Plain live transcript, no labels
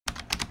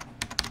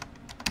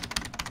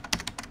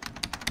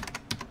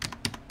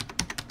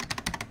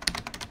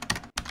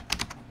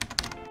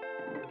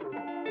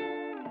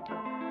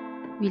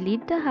We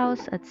leave the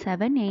house at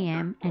 7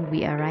 a.m. and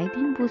we arrive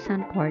in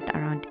Busan Port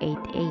around 8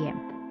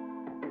 a.m.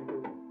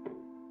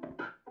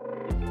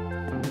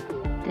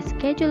 The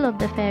schedule of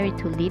the ferry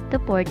to leave the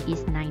port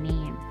is 9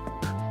 a.m.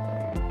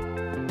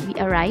 We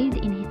arrived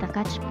in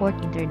Hitakachi Port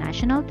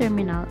International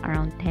Terminal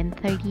around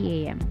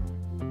 10:30 a.m.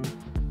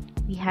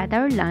 We had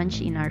our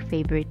lunch in our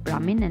favorite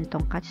ramen and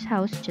tonkatsu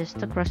house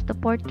just across the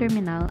port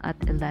terminal at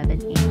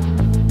 11 a.m.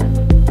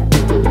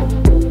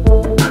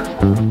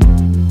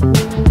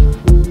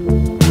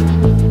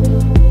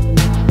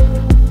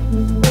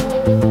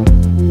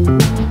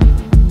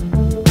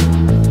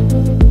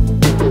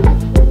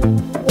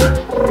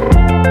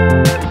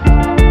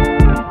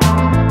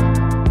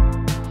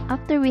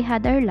 We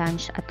had our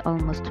lunch at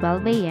almost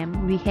 12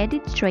 a.m. We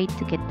headed straight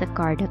to get the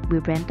car that we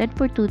rented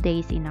for 2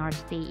 days in our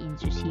stay in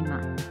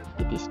Tsushima.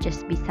 It is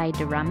just beside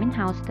the ramen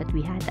house that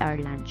we had our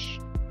lunch.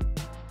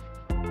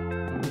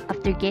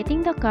 After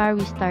getting the car,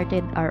 we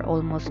started our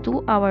almost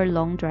 2-hour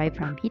long drive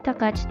from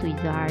Hitakachi to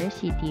Izuhara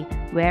City,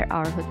 where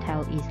our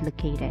hotel is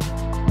located.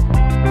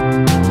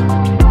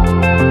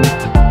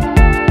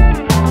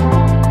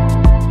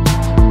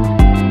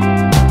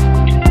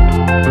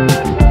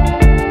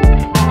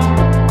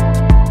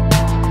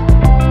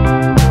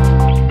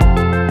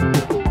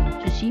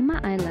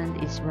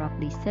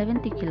 Roughly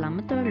 70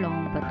 km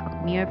long but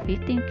a mere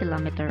 15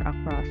 km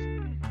across.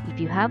 If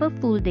you have a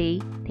full day,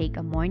 take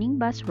a morning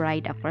bus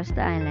ride across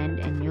the island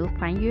and you'll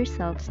find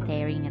yourself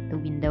staring at the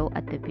window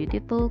at the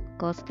beautiful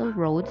coastal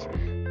roads,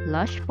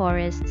 lush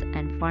forests,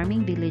 and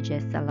farming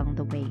villages along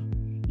the way.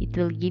 It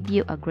will give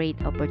you a great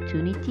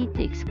opportunity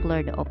to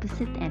explore the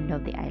opposite end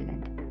of the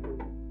island.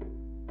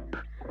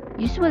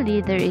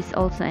 Usually, there is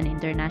also an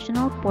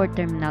international port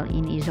terminal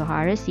in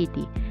Izuhara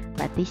City,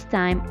 but this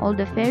time, all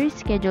the ferry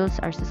schedules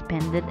are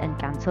suspended and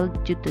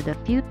cancelled due to the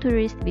few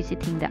tourists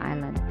visiting the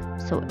island.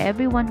 So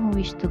everyone who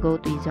wishes to go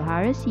to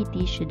Izuhara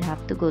City should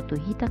have to go to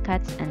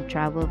Hitakachi and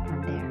travel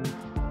from there.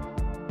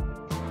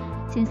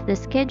 Since the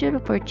schedule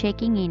for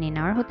checking in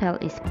our hotel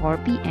is 4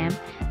 p.m.,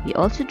 we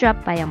also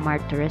drop by a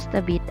mart to rest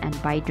a bit and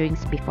buy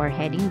drinks before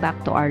heading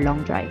back to our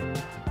long drive.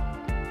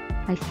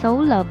 I so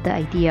love the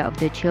idea of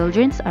the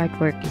children's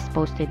artwork is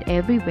posted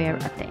everywhere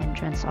at the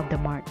entrance of the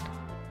mart.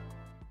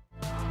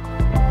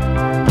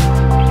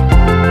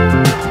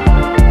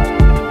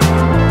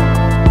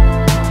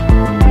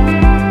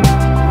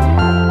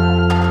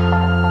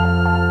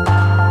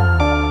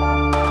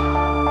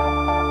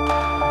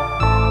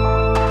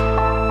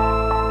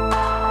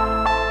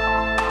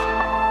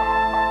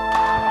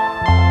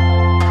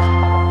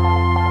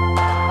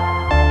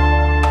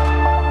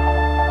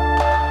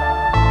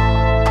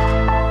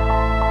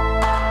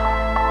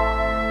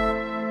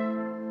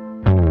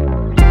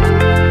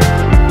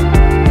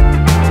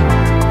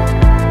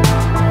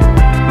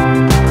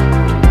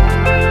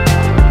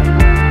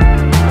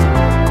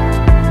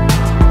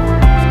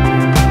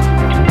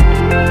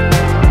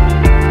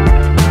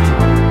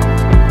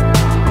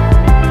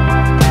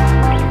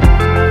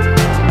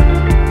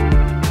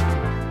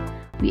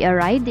 We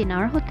arrived in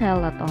our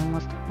hotel at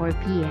almost 4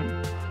 p.m.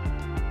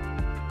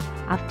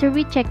 After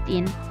we checked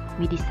in,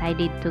 we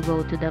decided to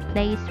go to the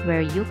place where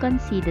you can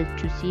see the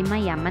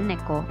Tsushima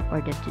Yamaneko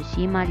or the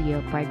Tsushima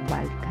leopard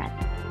wildcat.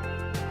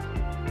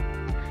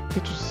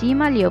 The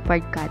Tsushima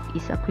leopard cat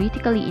is a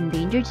critically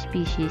endangered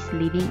species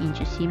living in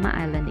Tsushima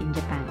Island in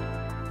Japan.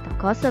 The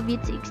cause of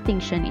its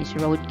extinction is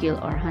roadkill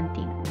or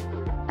hunting.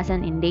 As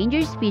an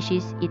endangered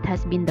species, it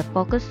has been the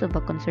focus of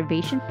a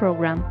conservation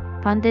program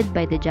funded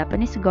by the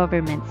Japanese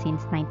government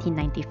since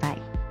 1995.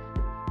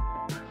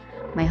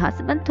 My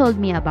husband told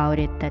me about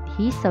it that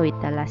he saw it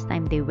the last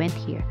time they went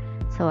here,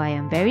 so I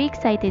am very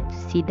excited to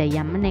see the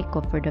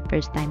Yamaneko for the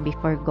first time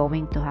before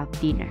going to have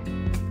dinner.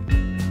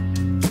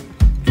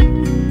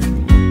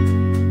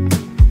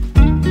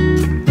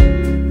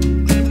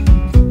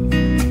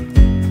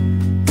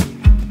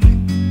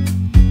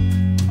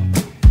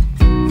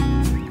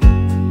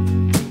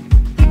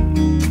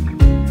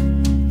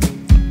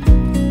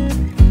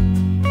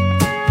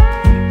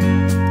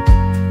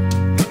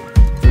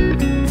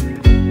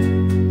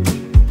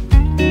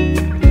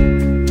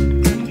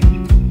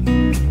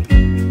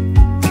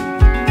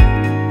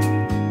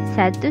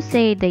 Sad to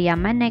say, the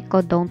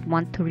Yamaneko don't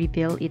want to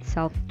reveal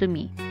itself to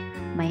me.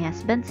 My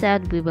husband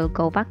said we will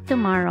go back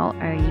tomorrow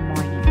early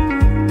morning.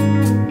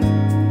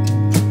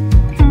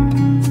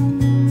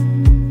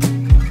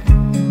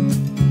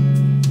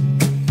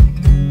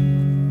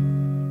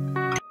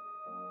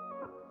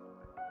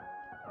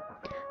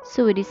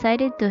 So we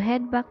decided to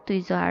head back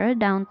to Izuhara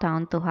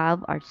downtown to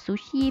have our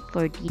sushi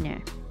for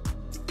dinner.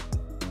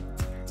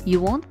 You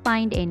won't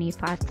find any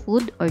fast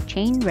food or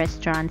chain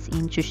restaurants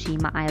in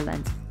Tsushima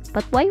Island.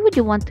 But why would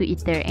you want to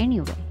eat there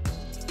anyway?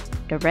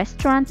 The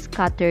restaurants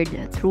scattered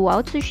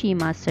throughout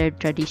Tsushima serve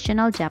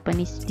traditional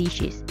Japanese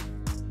dishes,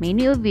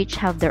 many of which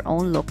have their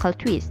own local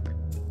twist.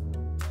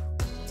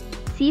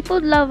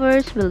 Seafood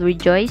lovers will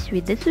rejoice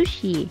with the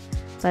sushi,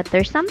 but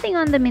there's something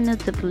on the menu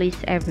to please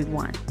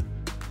everyone.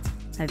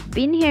 I've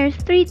been here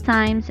 3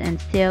 times and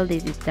still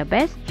this is the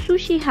best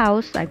sushi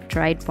house I've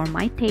tried for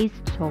my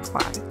taste so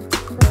far.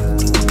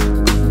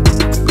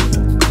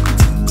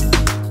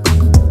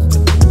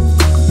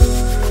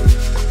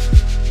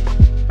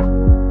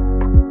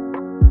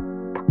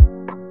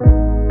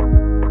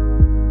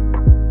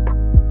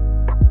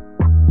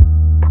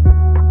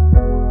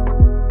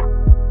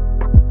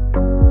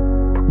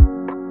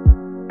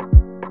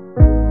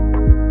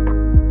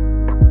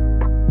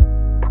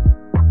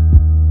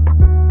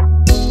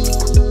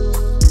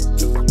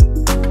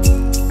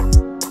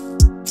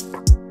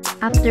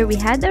 After we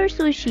had our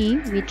sushi,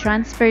 we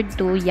transferred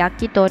to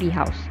Yakitori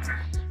House.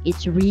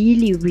 It's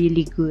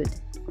really good.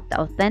 The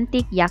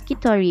authentic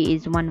yakitori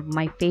is one of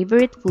my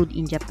favorite food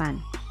in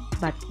Japan,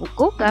 but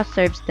Fukuoka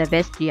serves the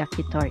best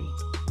yakitori.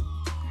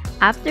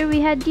 After we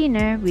had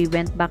dinner, we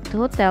went back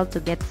to hotel to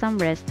get some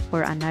rest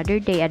for another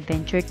day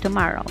adventure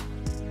tomorrow.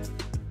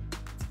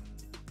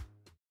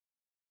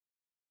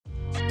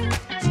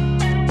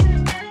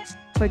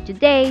 For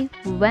today,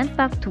 we went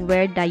back to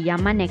where the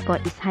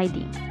Yamaneko is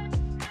hiding.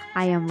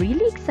 I am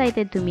really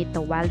excited to meet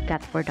the wildcat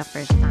for the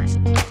first time.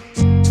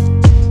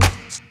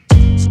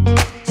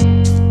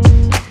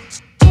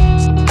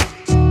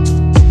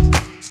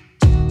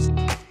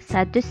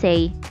 Sad to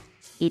say,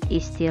 it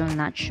is still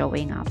not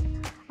showing up.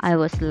 I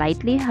was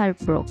slightly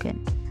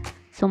heartbroken.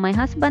 So my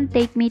husband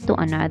take me to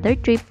another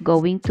trip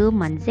going to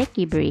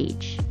Manseki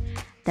Bridge.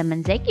 The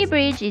Manseki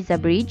Bridge is a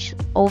bridge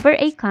over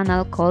a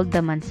canal called the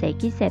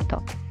Manseki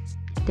Seto.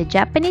 The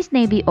Japanese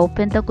Navy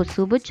opened the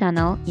Kusubu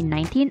Channel in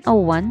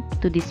 1901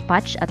 to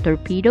dispatch a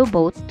torpedo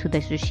boat to the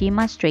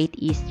Tsushima Strait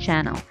East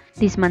Channel.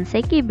 This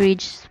Manseki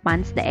Bridge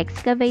spans the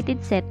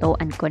excavated Seto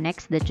and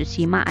connects the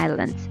Tsushima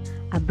Islands.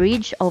 A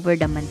bridge over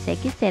the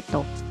Manseki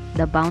Seto,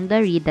 the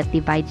boundary that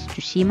divides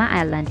Tsushima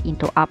Island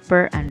into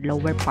upper and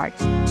lower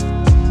parts.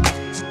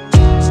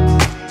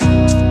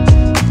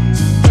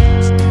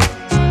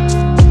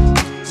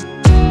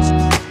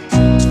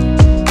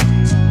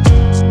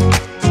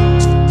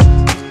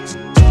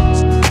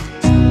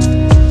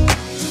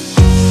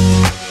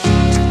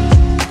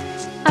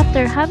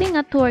 After having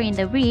a tour in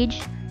the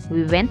bridge,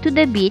 we went to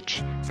the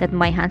beach that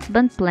my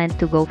husband planned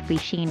to go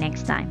fishing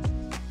next time.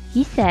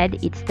 He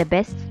said it's the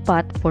best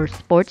spot for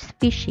sports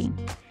fishing.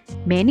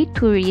 Many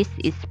tourists,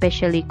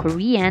 especially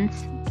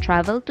Koreans,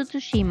 travel to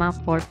Tsushima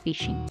for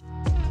fishing.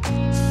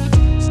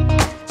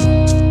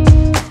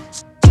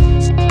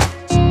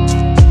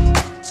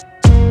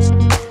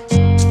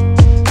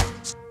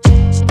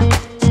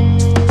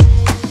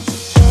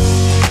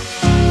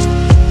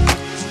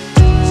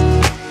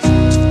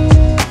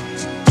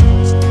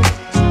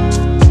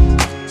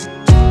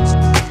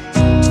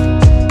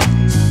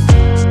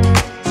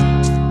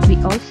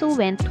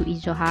 Went to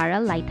Izohara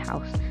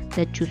Lighthouse,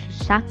 the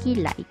Tsusaki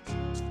Light.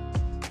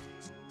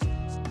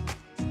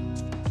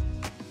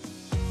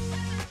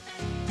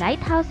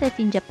 Lighthouses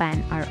in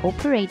Japan are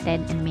operated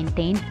and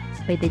maintained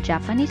by the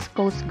Japanese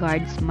Coast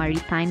Guard's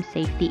Maritime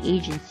Safety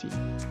Agency.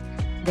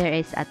 There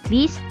is at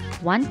least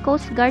one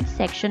Coast Guard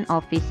section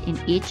office in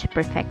each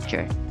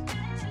prefecture,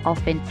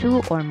 often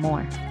two or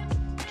more.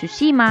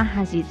 Tsushima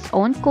has its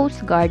own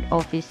Coast Guard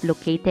office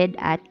located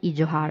at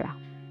Izohara.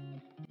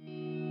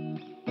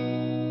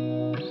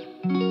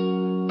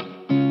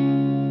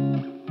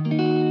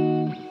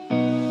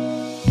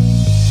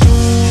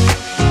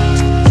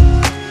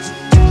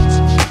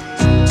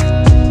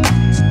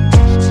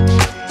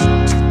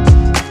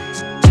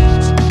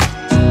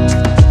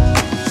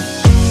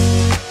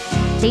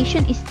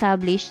 Station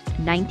established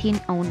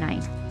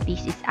 1909.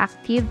 This is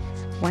active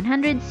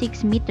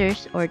 106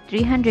 meters or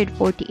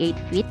 348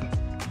 feet,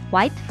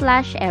 white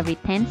flash every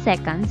 10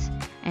 seconds,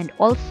 and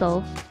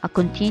also a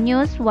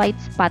continuous white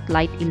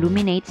spotlight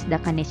illuminates the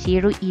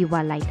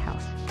Kaneshiro-Iwa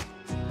Lighthouse.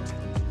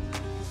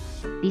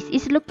 This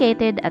is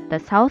located at the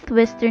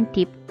southwestern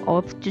tip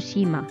of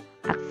Tsushima,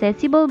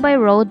 accessible by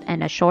road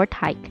and a short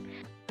hike.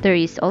 There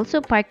is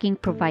also parking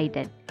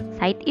provided.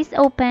 Site is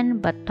open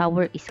but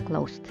tower is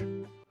closed.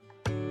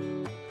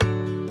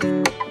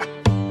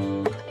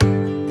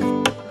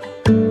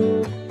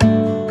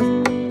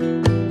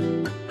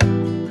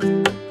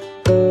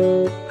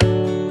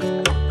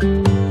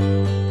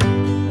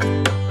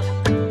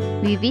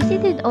 We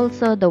visited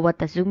also the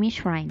Watazumi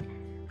Shrine.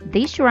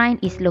 This shrine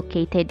is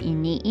located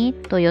in Nii,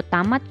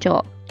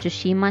 Toyotama-cho,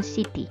 Tsushima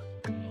City.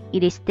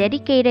 It is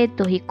dedicated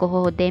to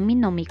Hikohodemi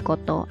no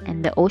Mikoto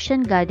and the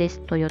ocean goddess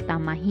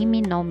Toyotama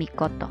Hime no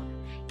Mikoto.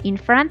 In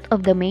front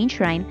of the main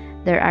shrine,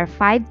 there are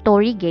 5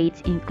 torii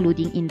gates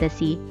including in the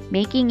sea,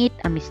 making it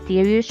a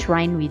mysterious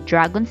shrine with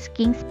Dragon's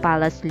King's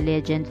Palace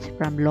legends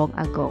from long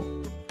ago.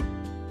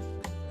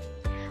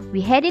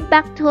 We headed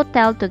back to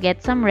hotel to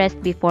get some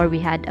rest before we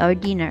had our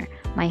dinner.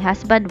 My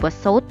husband was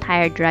so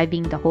tired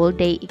driving the whole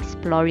day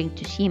exploring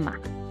Tsushima.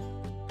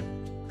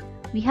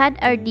 We had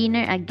our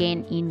dinner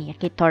again in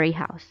Yakitori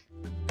House.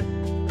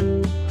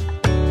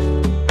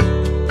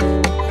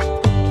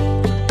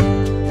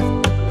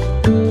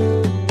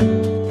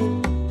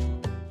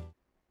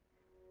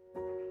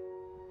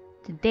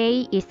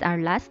 Today is our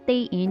last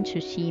day in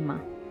Tsushima.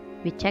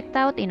 We checked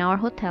out in our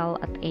hotel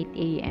at 8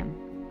 a.m.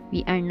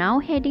 We are now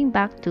heading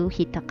back to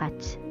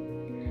Hitakachi.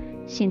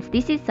 Since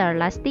this is our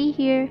last day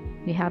here,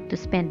 we have to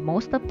spend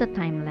most of the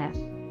time left.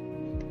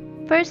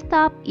 First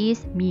stop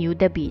is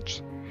Miyuda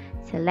Beach.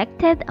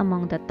 Selected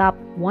among the top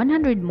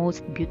 100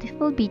 most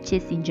beautiful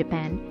beaches in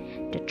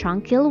Japan, the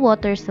tranquil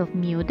waters of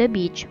Miyuda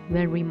Beach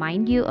will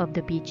remind you of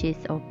the beaches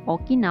of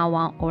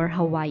Okinawa or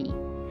Hawaii.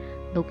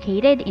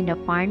 Located in the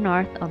far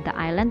north of the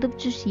island of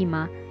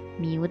Tsushima,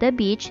 Miyuda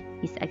Beach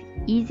is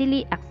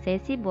easily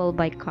accessible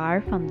by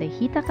car from the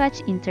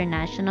Hitakachi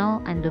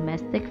International and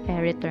Domestic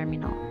Ferry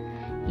Terminal.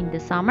 In the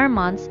summer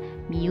months,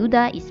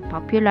 Miyuda is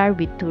popular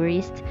with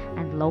tourists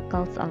and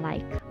locals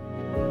alike.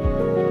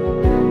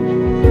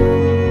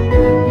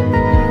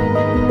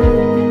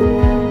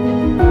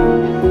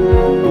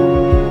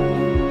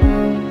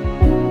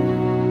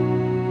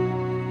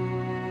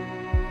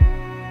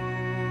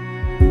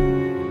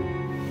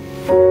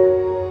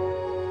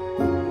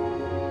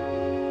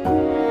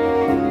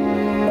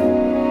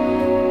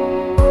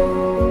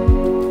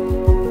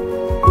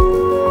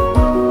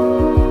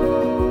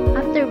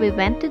 We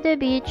went to the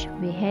beach,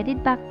 we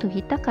headed back to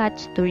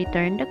Hitakachi to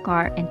return the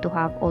car and to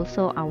have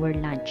also our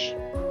lunch.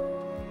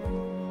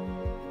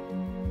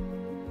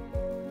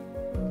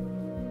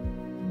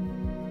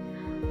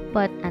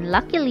 But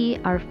unluckily,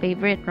 our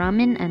favorite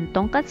ramen and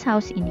tonkatsu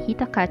house in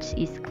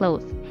Hitakachi is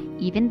closed.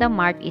 Even the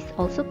mart is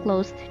also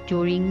closed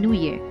during New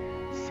Year,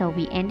 so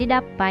we ended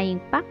up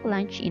buying packed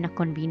lunch in a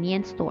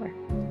convenience store.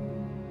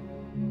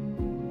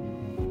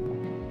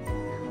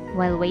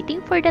 While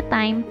waiting for the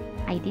time,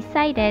 I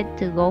decided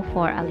to go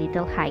for a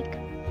little hike.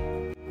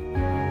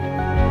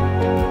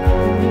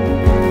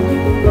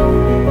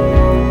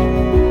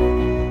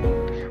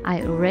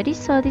 I already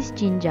saw this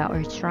jinja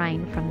or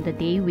shrine from the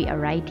day we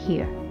arrived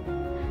here.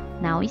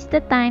 Now is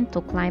the time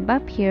to climb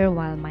up here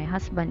while my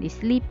husband is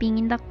sleeping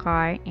in the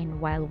car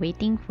and while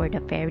waiting for the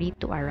ferry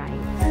to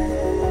arrive.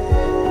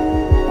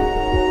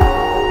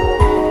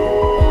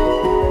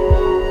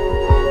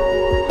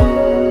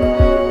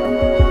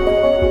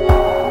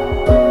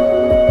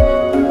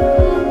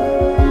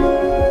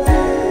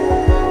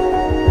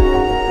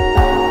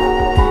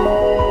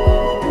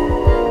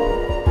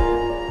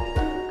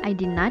 I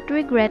did not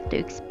regret to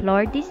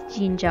explore this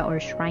jinja or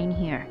shrine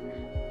here.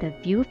 The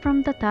view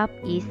from the top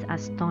is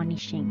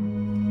astonishing.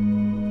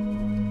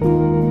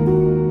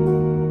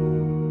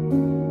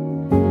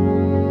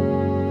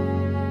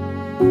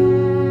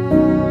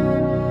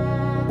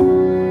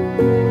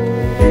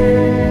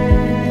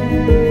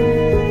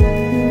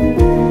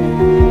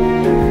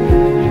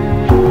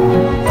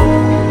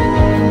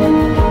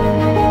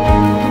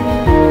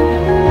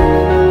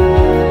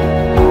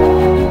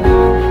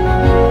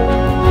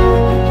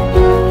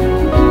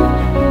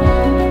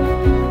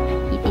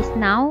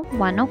 Now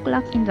 1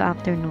 o'clock in the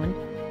afternoon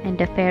and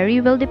the ferry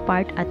will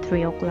depart at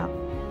 3 o'clock.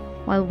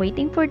 While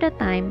waiting for the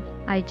time,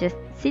 I just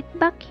sit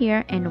back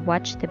here and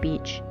watch the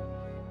beach.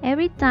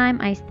 Every time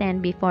I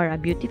stand before a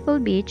beautiful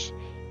beach,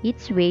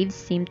 its waves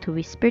seem to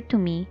whisper to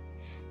me,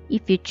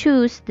 if you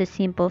choose the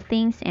simple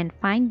things and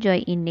find joy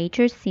in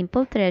nature's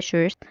simple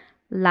treasures,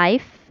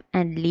 life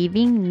and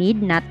living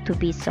need not to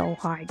be so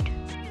hard.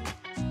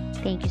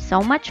 Thank you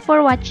so much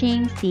for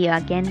watching. See you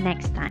again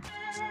next time.